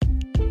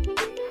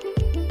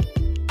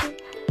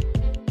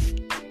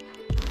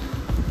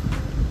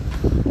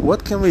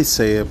what can we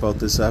say about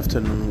this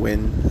afternoon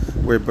win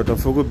where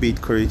Botafogo beat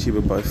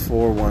Coritiba by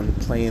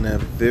 4-1, playing a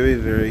very,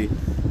 very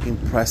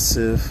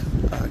impressive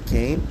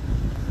game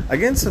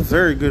against a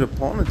very good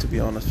opponent, to be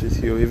honest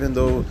with you. Even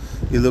though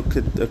you look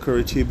at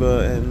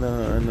Coritiba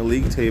and the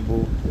league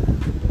table,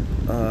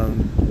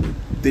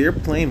 they're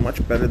playing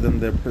much better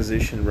than their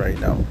position right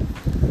now.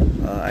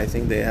 I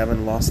think they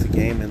haven't lost a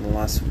game in the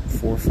last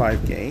 4 or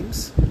 5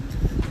 games,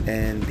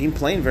 and been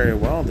playing very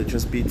well. They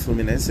just beat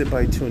Fluminense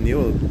by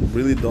 2-0,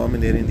 really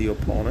dominating the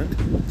opponent.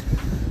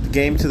 The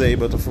game today,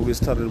 Botafogo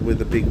started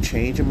with a big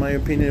change, in my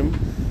opinion,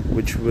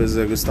 which was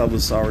Gustavo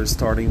Sauer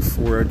starting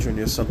for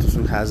Junior Santos,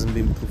 who hasn't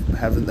been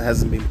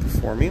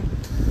performing,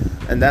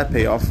 and that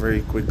paid off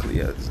very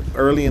quickly.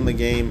 Early in the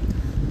game,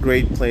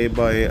 great play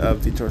by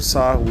Vitor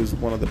Sá, who's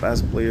one of the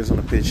best players on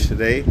the pitch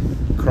today,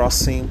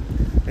 crossing.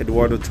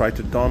 Eduardo tried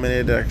to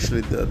dominate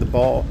actually the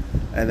ball,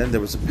 and then there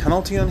was a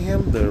penalty on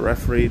him. The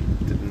referee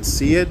didn't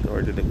see it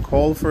or didn't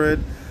call for it.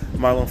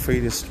 Marlon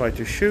Freitas tried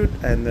to shoot,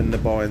 and then the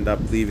ball ended up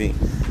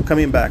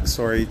coming back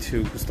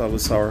to Gustavo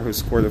Sauer, who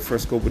scored the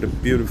first goal with a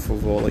beautiful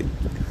volley.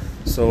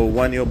 So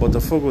 1-0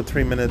 Botafogo,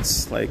 3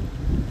 minutes,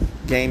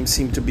 game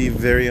seemed to be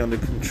very under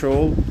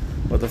control.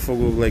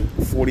 Botafogo,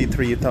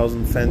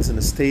 43,000 fans in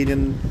the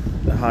stadium,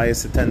 the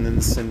highest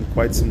attendance in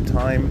quite some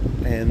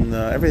time, and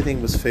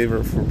everything was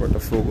favorable for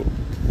Botafogo.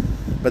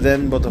 But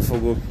then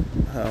Botafogo,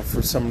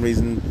 for some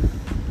reason,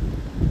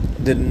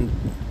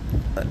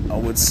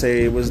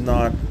 was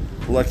not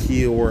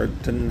lucky or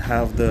didn't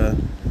have the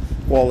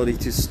quality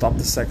to stop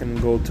the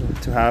second goal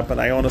to happen.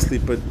 I honestly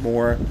put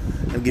more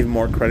and give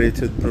more credit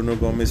to Bruno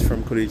Gomes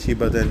from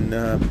Coritiba than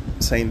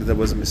saying that there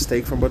was a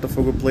mistake from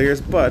Botafogo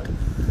players, but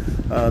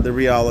the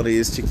reality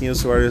is Chiquinho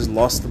Soares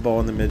lost the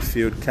ball in the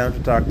midfield,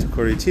 counterattacked to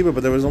Coritiba,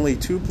 but there was only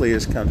 2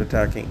 players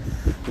counterattacking.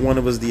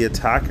 One was the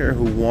attacker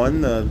who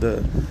won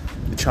the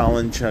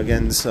challenge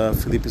against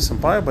Felipe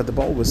Sampaio, but the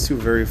ball was still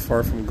very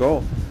far from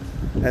goal.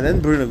 And then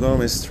Bruno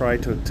Gomes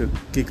tried to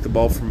kick the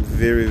ball from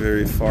very,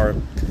 very far.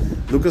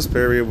 Lucas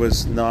Perry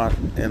was not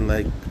in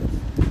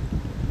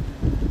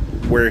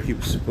where he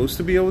was supposed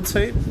to be, I would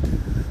say.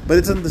 But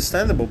it's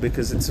understandable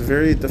because it's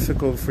very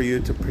difficult for you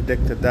to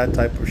predict that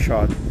type of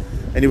shot.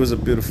 And it was a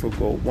beautiful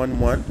goal,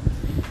 1-1.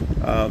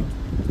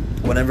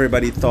 When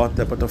everybody thought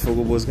that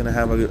Botafogo was going to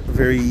have a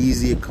very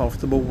easy and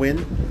comfortable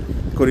win,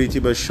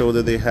 Coritiba showed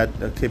that they had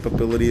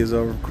capabilities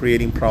of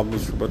creating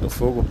problems for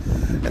Botafogo.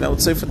 And I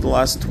would say for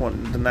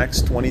the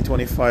next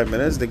 20-25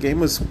 minutes, the game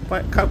was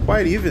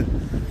quite even.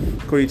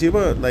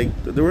 Coritiba,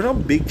 there were no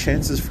big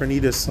chances for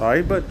neither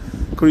side, but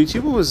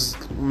Coritiba was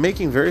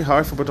making very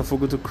hard for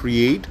Botafogo to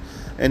create,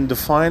 and the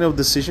final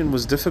decision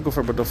was difficult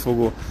for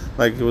Botafogo.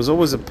 It was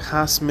always a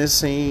pass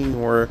missing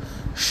or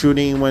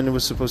shooting when it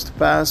was supposed to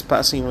pass,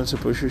 passing when it was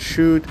supposed to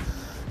shoot.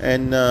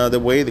 And the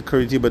way the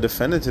Coritiba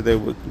defended today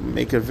would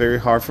make it very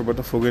hard for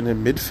Botafogo in the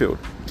midfield.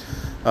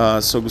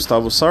 So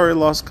Gustavo Sauer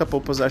lost a couple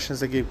of possessions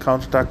that gave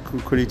counterattack to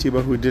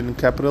Coritiba, who didn't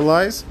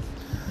capitalize.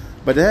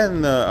 But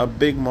then a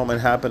big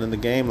moment happened in the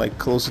game,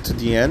 closer to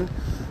the end,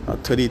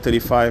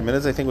 35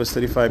 minutes. I think it was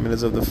 35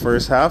 minutes of the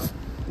first half.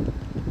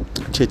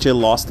 Cheche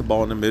lost the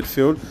ball in the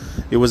midfield.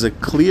 It was a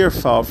clear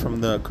foul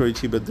from the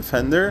Coritiba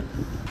defender,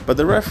 but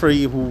the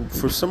referee, who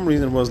for some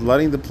reason was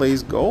letting the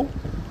plays go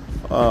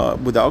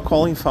without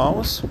calling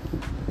fouls,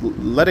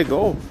 let it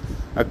go.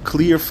 A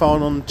clear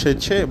foul on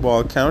Cheche, a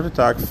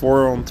counter-attack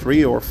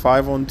 4-on-3 or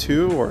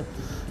 5-on-2 or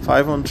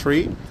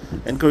 5-on-3,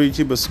 and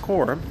Coritiba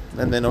score.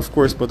 And then, of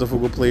course,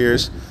 Botafogo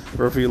players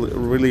were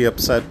really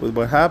upset with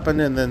what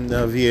happened, and then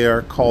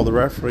VAR called the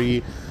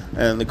referee,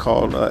 and they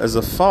called as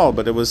a foul,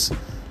 but it was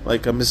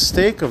a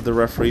mistake of the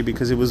referee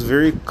because it was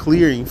very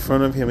clear in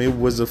front of him it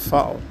was a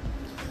foul.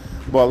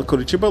 Well,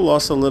 Coritiba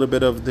lost a little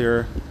bit of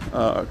their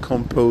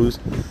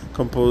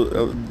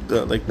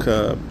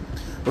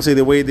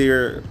the way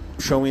they're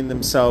showing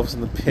themselves on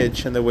the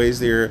pitch and the ways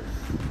they're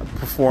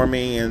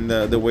performing and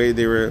the way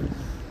they were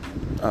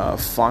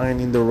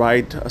finding the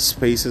right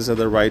spaces at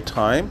the right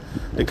time.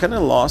 They kind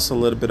of lost a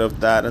little bit of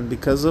that, and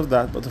because of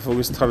that,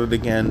 Botafogo started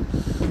again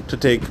to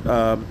take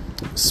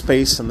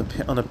space on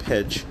the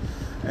pitch.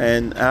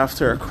 And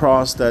after a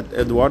cross that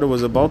Eduardo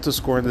was about to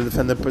score, and the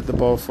defender put the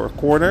ball for a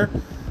corner,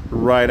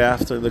 right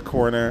after the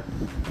corner,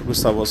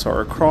 Gustavo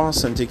Sauer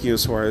crossed, and Chiquinho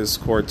Soares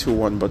scored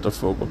 2-1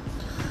 Botafogo.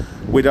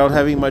 Without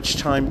having much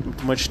time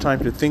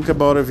to think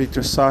about it,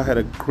 Vitor Sá had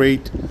a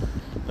great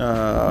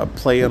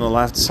play on the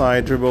left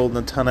side, dribbled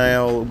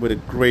Nathanael with a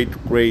great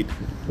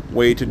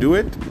way to do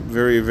it.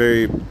 Very,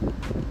 very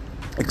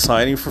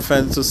exciting for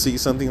fans to see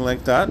something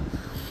like that.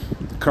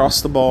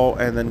 Crossed the ball,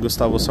 and then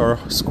Gustavo Sauer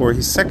scored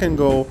his second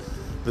goal,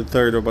 the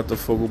third of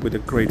Botafogo, with a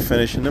great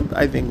finish, and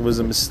I think it was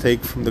a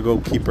mistake from the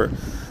goalkeeper.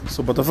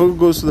 So Botafogo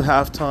goes to the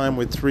halftime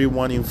with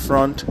 3-1 in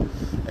front,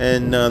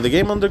 and the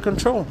game under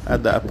control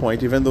at that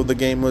point, even though the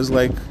game was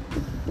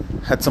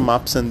had some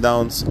ups and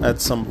downs at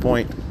some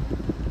point.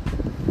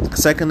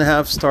 Second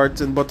half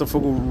starts, and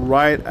Botafogo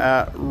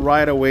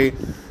right away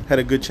had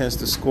a good chance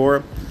to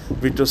score.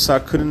 Vitor Sá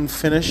couldn't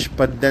finish,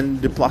 but then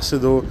De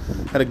Plácido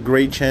had a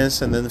great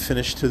chance and then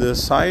finished to the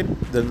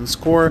side, didn't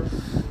score.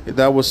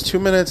 That was 2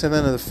 minutes, and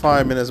then in the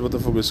 5 minutes,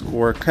 Botafogo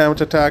scored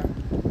counter-attack.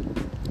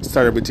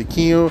 Started with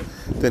Tiquinho,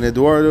 then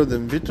Eduardo,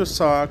 then Vitor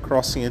Sá,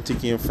 crossing, and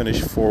Tiquinho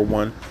finished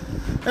 4-1.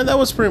 And that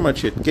was pretty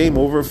much it. Game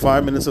over,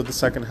 5 minutes of the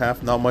second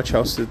half, not much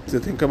else to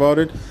think about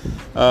it.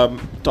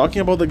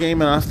 Talking about the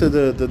game, and after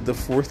the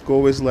fourth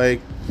goal is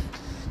like,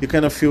 you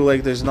kind of feel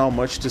like there's not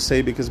much to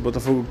say because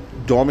Botafogo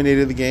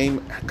dominated the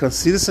game,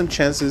 conceded some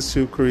chances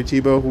to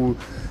Coritiba, who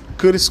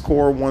could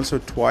score once or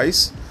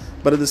twice,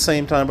 but at the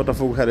same time,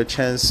 Botafogo had a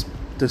chance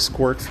to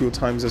score a few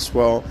times as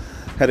well.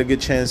 Had a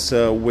good chance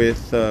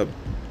with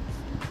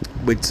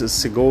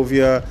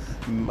Segovia,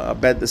 a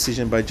bad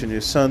decision by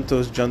Junior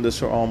Santos.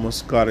 Janderson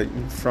almost got it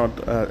in front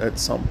at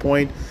some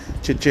point.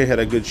 Chiche had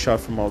a good shot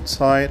from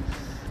outside.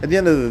 At the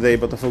end of the day,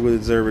 Botafogo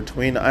deserved to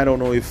win. I don't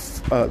know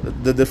if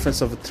the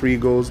difference of 3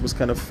 goals was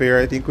kind of fair.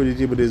 I think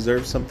Coritiba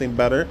deserved something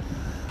better.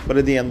 But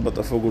at the end,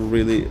 Botafogo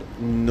really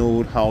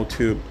knew how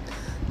to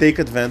take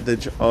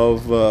advantage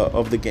of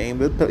the game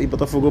that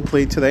Botafogo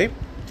played today.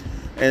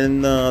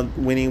 And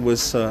winning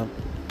was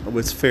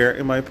fair,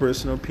 in my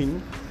personal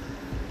opinion.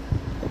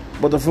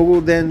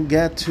 Botafogo then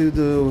get to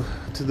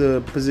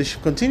the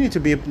position, continue to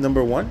be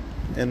number 1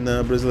 in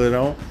the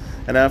Brasileirao.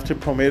 And after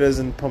Palmeiras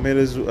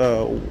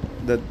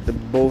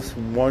that both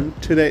won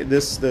today,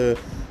 this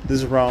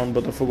round,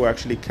 Botafogo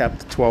actually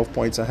kept 12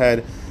 points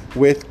ahead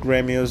with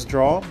Grêmio's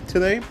draw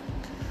today.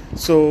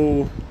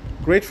 So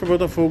great for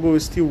Botafogo,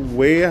 is still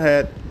way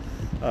ahead.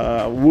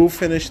 Will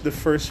finish the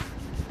first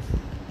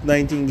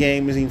 19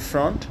 games in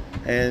front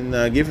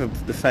and give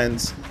the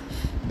fans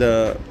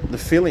the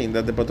feeling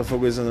that the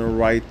Botafogo is on the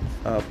right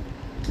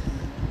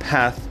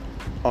path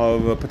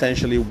of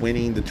potentially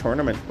winning the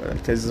tournament,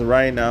 because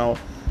right now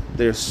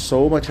they're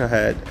so much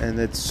ahead, and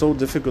it's so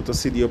difficult to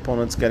see the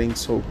opponents getting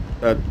so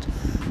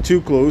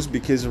too close,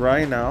 because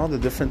right now the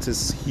difference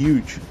is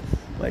huge.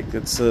 Like,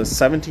 it's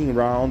 17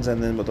 rounds,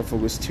 and then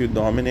Botafogo is still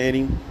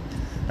dominating.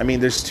 I mean,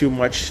 there's too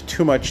much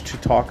to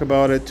talk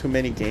about it, too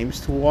many games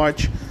to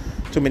watch,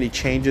 too many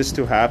changes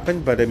to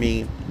happen. But I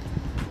mean,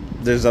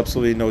 there's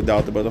absolutely no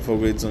doubt that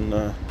Botafogo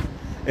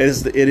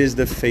is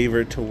the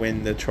favorite to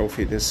win the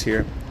trophy this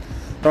year.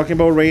 Talking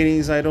about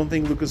ratings, I don't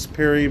think Lucas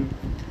Perry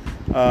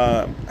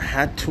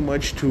had too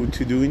much to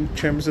do in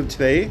terms of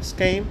today's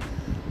game.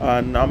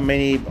 Not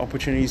many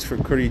opportunities for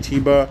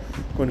Coritiba.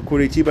 When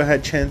Coritiba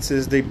had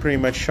chances, they pretty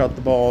much shot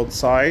the ball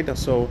outside.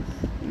 So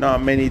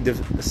not many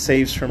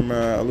saves from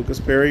Lucas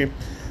Perry.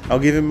 I'll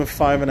give him a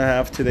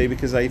 5.5 today,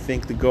 because I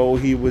think the goal,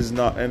 he was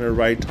not in the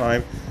right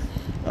time,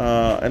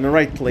 in the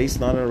right place,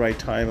 not in the right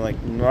time, like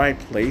in the right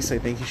place. I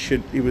think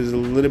he was a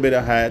little bit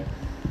ahead,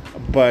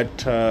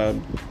 but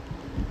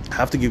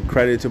have to give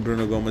credit to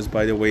Bruno Gomes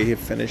by the way he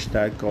finished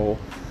that goal.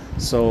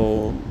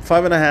 So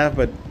 5.5,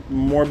 but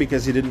more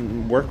because he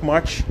didn't work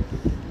much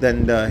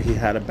than he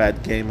had a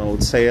bad game. I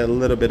would say a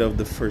little bit of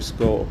the first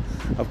goal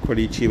of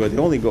Coritiba, the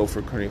only goal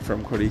from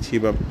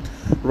Coritiba.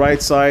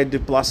 Right side, De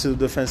Plácido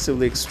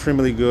defensively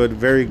extremely good,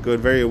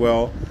 very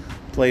well.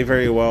 Play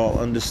very well,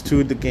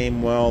 understood the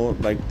game well,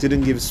 like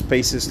didn't give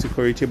spaces to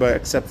Coritiba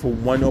except for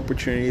one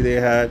opportunity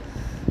they had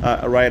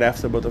right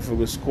after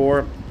Botafogo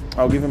score.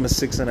 I'll give him a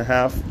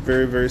 6.5.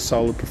 Very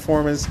solid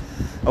performance.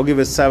 I'll give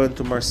a 7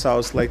 to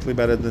Marçal, slightly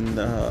better than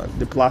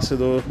De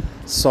Plácido.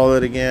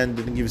 Solid again,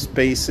 didn't give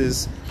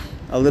spaces.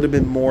 A little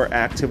bit more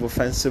active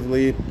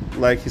offensively,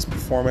 like his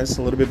performance,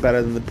 a little bit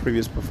better than the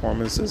previous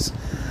performances.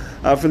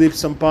 Felipe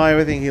Sampaio,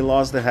 I think he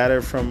lost the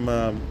header from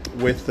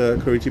with the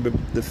Coritiba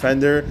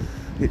defender.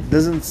 It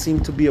doesn't seem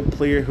to be a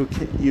player who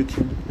you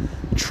can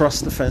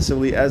trust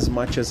defensively as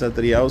much as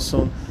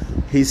Adrielson.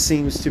 He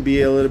seems to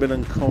be a little bit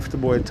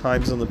uncomfortable at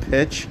times on the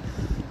pitch.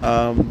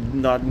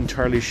 Not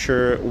entirely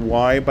sure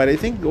why, but I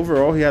think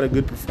overall he had a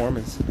good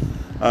performance,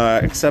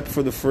 except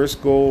for the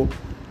first goal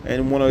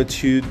and 1 or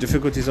 2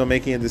 difficulties on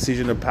making a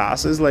decision of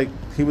passes. Like,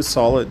 he was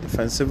solid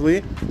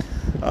defensively.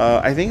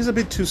 I think he's a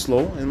bit too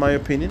slow, in my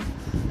opinion.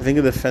 I think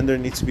a defender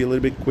needs to be a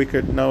little bit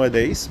quicker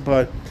nowadays,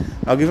 but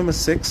I'll give him a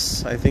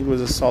 6. I think it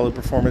was a solid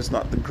performance,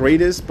 not the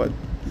greatest, but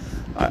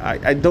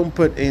I don't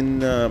put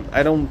in.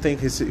 I don't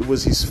think it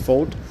was his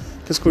fault,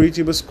 because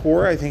Coritiba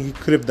scored. I think he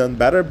could have done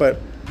better, but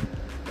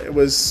it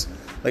was,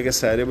 like I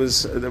said,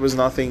 there was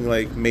nothing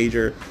like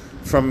major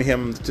from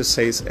him to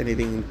say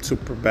anything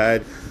super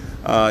bad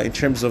in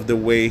terms of the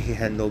way he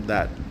handled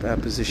that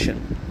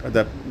position,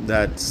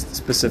 that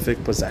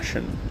specific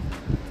possession.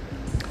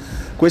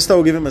 Cuesta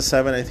will give him a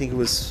 7. I think it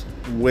was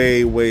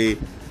way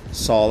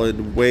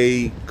solid,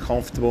 way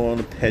comfortable on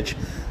the pitch.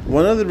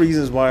 One of the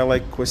reasons why I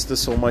like Cuesta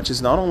so much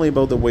is not only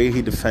about the way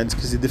he defends,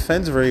 because he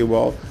defends very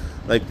well,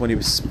 like when he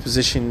was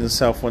positioning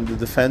himself, when the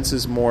defense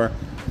is more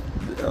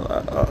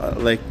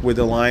like with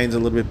the lines a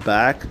little bit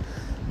back,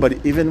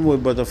 but even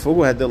when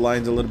Botafogo had the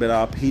lines a little bit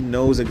up, he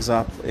knows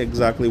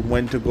exactly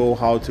when to go,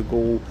 how to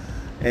go,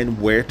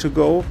 and where to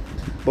go.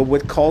 But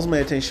what calls my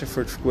attention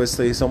for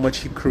Cuesta is how much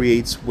he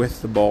creates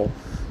with the ball.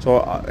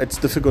 So it's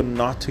difficult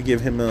not to give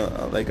him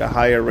a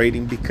higher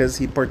rating, because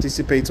he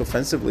participates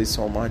offensively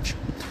so much.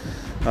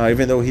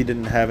 Even though he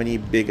didn't have any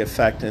big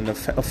effect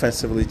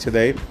offensively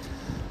today,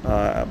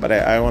 But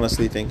I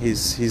honestly think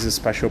he's a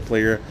special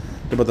player.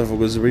 The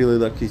Botafogo is really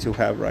lucky to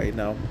have right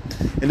now.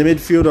 In the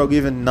midfield, I'll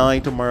give a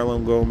 9 to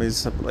Marlon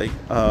Gomez,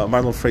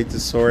 Marlon Freitas.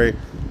 Sorry,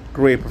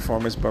 great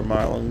performance by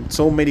Marlon.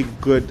 So many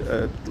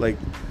good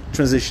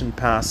transition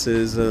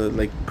passes,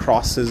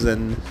 crosses,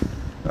 and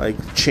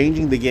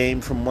changing the game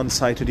from one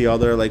side to the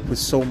other, with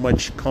so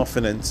much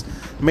confidence.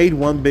 Made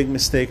one big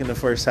mistake in the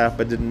first half,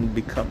 but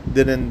didn't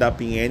end up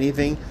being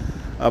anything.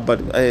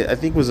 But I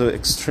think it was an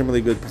extremely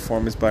good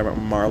performance by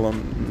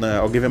Marlon.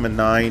 I'll give him a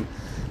 9.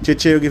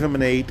 Cheche, I'll give him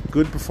an 8.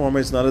 Good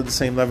performance, not at the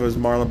same level as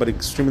Marlon, but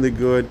extremely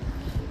good.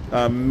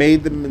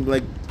 Made them,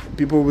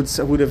 people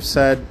would have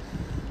said,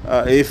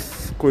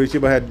 if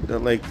Coritiba had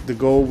the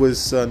goal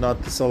was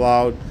not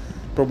disallowed,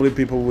 probably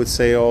people would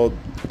say, oh,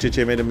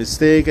 Cheche made a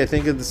mistake. I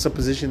think it's a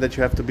position that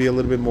you have to be a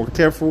little bit more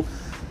careful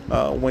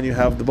when you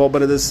have the ball,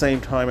 but at the same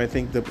time, I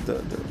think the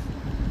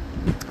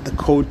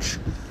coach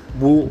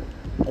will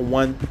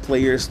want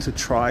players to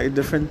try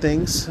different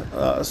things.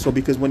 So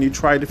because when you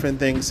try different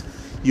things,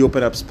 you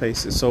open up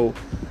spaces. So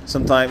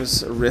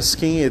sometimes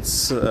risking,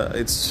 it's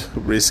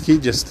risky,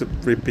 just to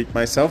repeat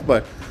myself,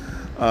 but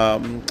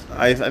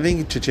I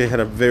think Cheche had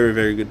a very,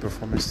 very good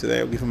performance today.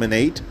 I'll give him an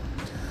 8.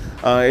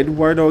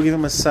 Eduardo, I'll give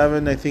him a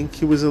 7. I think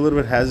he was a little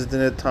bit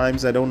hesitant at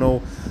times. I don't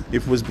know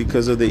if it was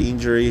because of the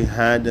injury he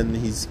had in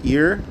his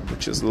ear,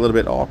 which is a little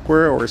bit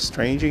awkward or a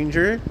strange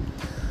injury.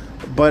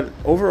 But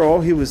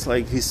overall, he was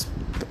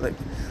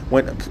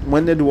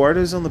when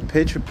Eduardo is on the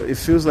pitch, it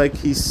feels like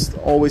he's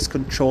always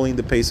controlling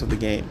the pace of the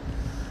game,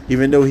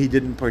 even though he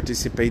didn't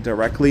participate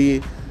directly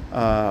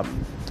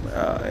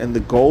in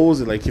the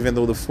goals. Even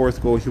though the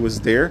fourth goal he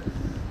was there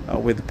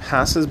with the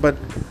passes, but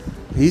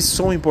he's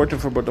so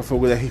important for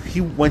Botafogo that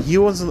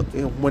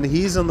when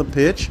he's on the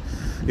pitch,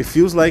 it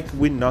feels like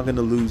we're not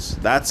gonna lose.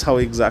 That's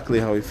exactly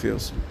how he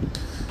feels.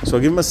 So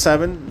I'll give him a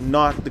 7.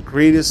 Not the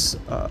greatest,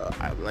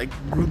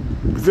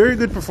 very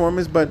good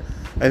performance, but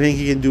I think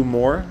he can do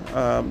more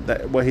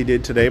than what he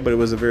did today. But it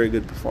was a very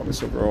good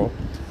performance overall.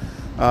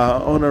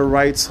 On the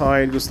right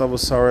side, Gustavo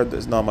Sauer,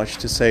 there's not much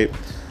to say.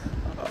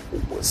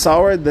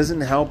 Sauer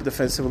doesn't help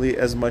defensively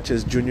as much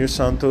as Junior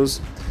Santos,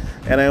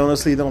 and I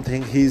honestly don't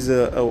think he's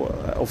a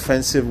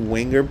offensive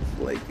winger.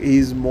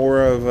 He's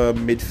more of a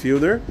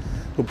midfielder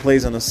who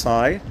plays on the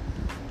side.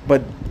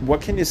 But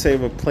what can you say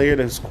of a player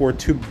that scored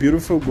 2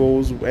 beautiful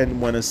goals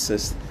and 1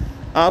 assist?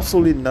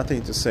 Absolutely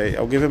nothing to say.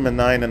 I'll give him a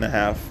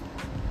 9.5.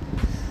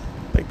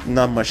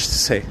 Not much to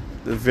say.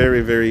 A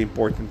very, very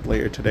important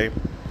player today.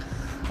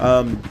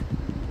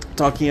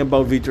 Talking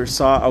about Vitor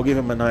Sá, I'll give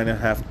him a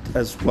 9.5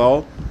 as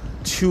well.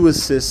 2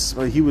 assists.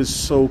 He was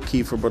so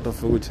key for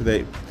Botafogo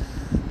today.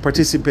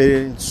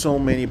 Participated in so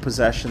many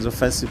possessions,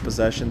 offensive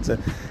possessions,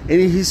 and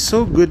he's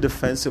so good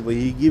defensively.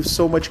 He gives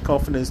so much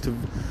confidence to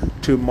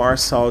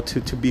Marçal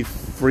to be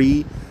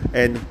free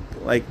and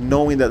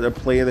knowing that the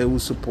player that will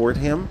support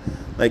him.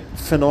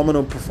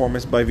 Phenomenal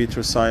performance by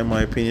Vitor Sá, in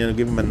my opinion. I'll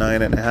give him a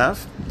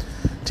 9.5.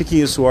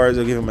 Tiquinho Soares,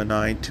 I'll give him a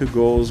 9. 2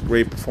 goals,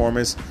 great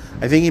performance.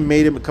 I think he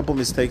made a couple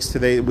mistakes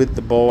today with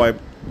the ball. I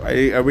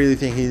really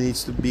think he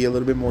needs to be a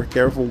little bit more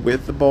careful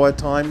with the ball at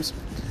times.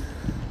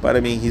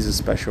 But he's a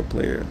special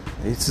player.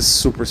 He's a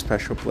super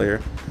special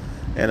player.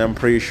 And I'm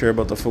pretty sure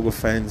Botafogo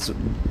fans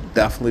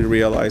definitely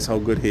realize how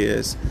good he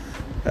is.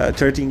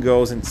 13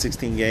 goals in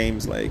 16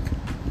 games,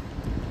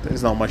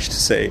 there's not much to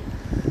say.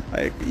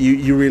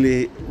 You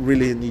really,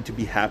 really need to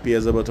be happy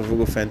as a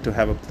Botafogo fan to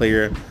have a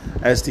player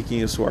as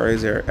Tiquinho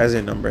Soares as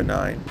a number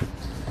 9.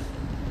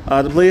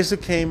 The players who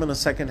came in the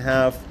second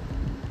half,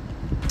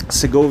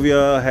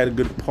 Segovia had a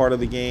good part of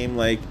the game.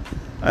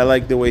 I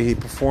like the way he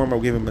performed. I'll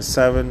give him a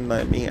 7.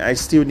 I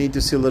still need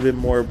to see a little bit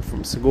more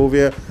from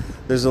Segovia.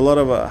 There's a lot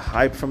of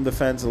hype from the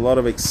fans, a lot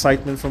of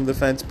excitement from the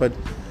fans, but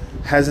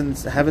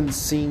haven't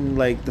seen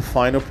the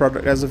final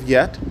product as of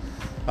yet.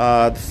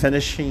 The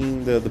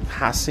finishing, the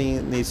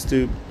passing needs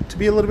to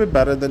be a little bit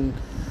better than.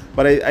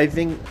 But I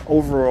think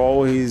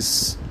overall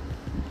he's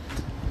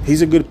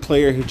a good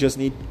player. He just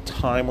needs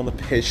time on the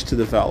pitch to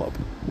develop.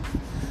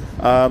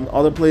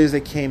 Other players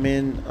that came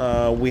in,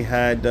 we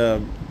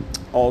had.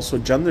 Also,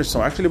 Janderson.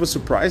 Actually, it was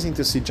surprising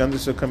to see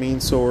Janderson coming in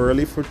so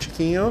early for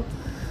Chiquinho.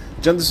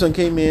 Janderson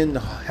came in,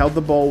 held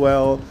the ball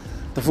well.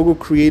 Botafogo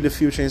created a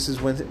few chances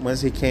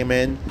once he came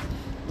in.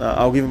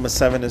 I'll give him a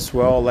 7 as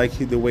well. I like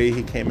the way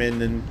he came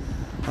in and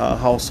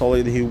how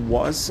solid he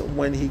was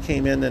when he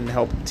came in and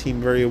helped the team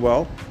very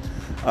well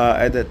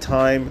at that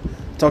time.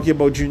 Talking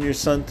about Junior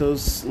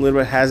Santos, a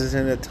little bit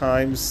hesitant at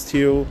times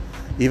still.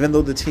 Even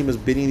though the team was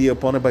beating the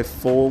opponent by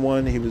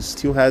 4-1, he was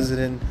still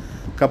hesitant.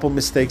 Couple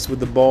mistakes with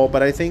the ball,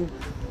 but I think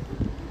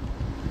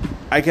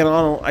I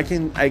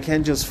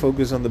can just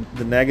focus on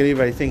the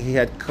negative. I think he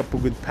had a couple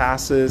good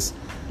passes.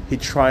 He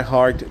tried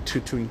hard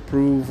to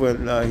improve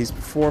his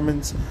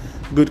performance.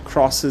 Good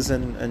crosses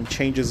and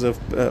changes of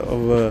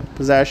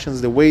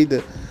possessions. The way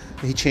that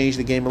he changed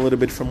the game a little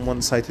bit from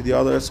one side to the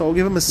other. So I'll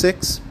give him a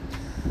 6.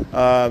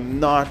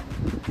 Not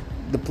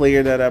the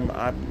player that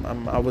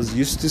I was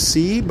used to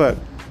see, but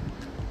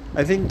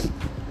I think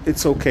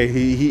it's okay.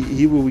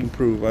 He will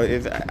improve.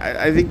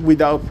 I think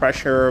without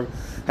pressure,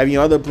 having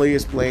other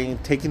players playing,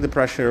 taking the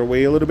pressure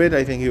away a little bit,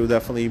 I think he will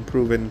definitely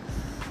improve and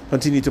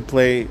continue to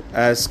play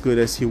as good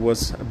as he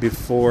was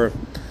before.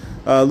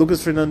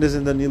 Lucas Fernandez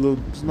and Danilo,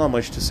 there's not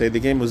much to say.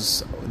 The game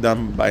was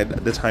done by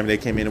the time they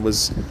came in. It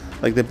was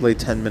like they played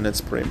 10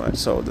 minutes pretty much,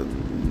 so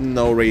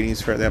no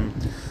ratings for them.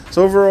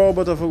 So overall,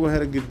 Botafogo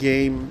had a good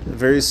game, a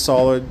very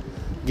solid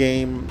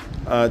game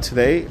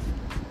today.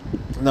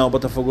 Now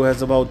Botafogo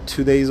has about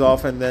 2 days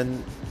off, and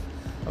then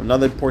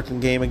another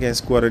important game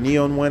against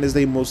Guarani on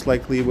Wednesday, most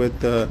likely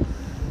with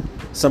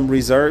some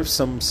reserves,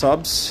 some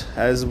subs,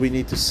 as we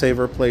need to save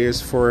our players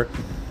for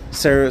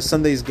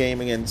Sunday's game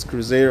against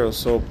Cruzeiro.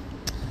 So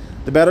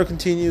the battle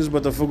continues.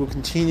 Botafogo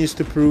continues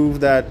to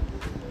prove that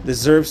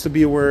deserves to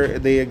be where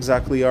they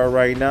exactly are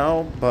right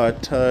now,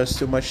 but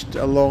still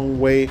a long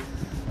way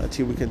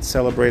until we can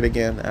celebrate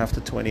again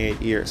after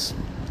 28 years.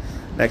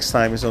 Next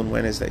time is on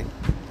Wednesday.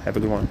 Have a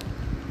good one.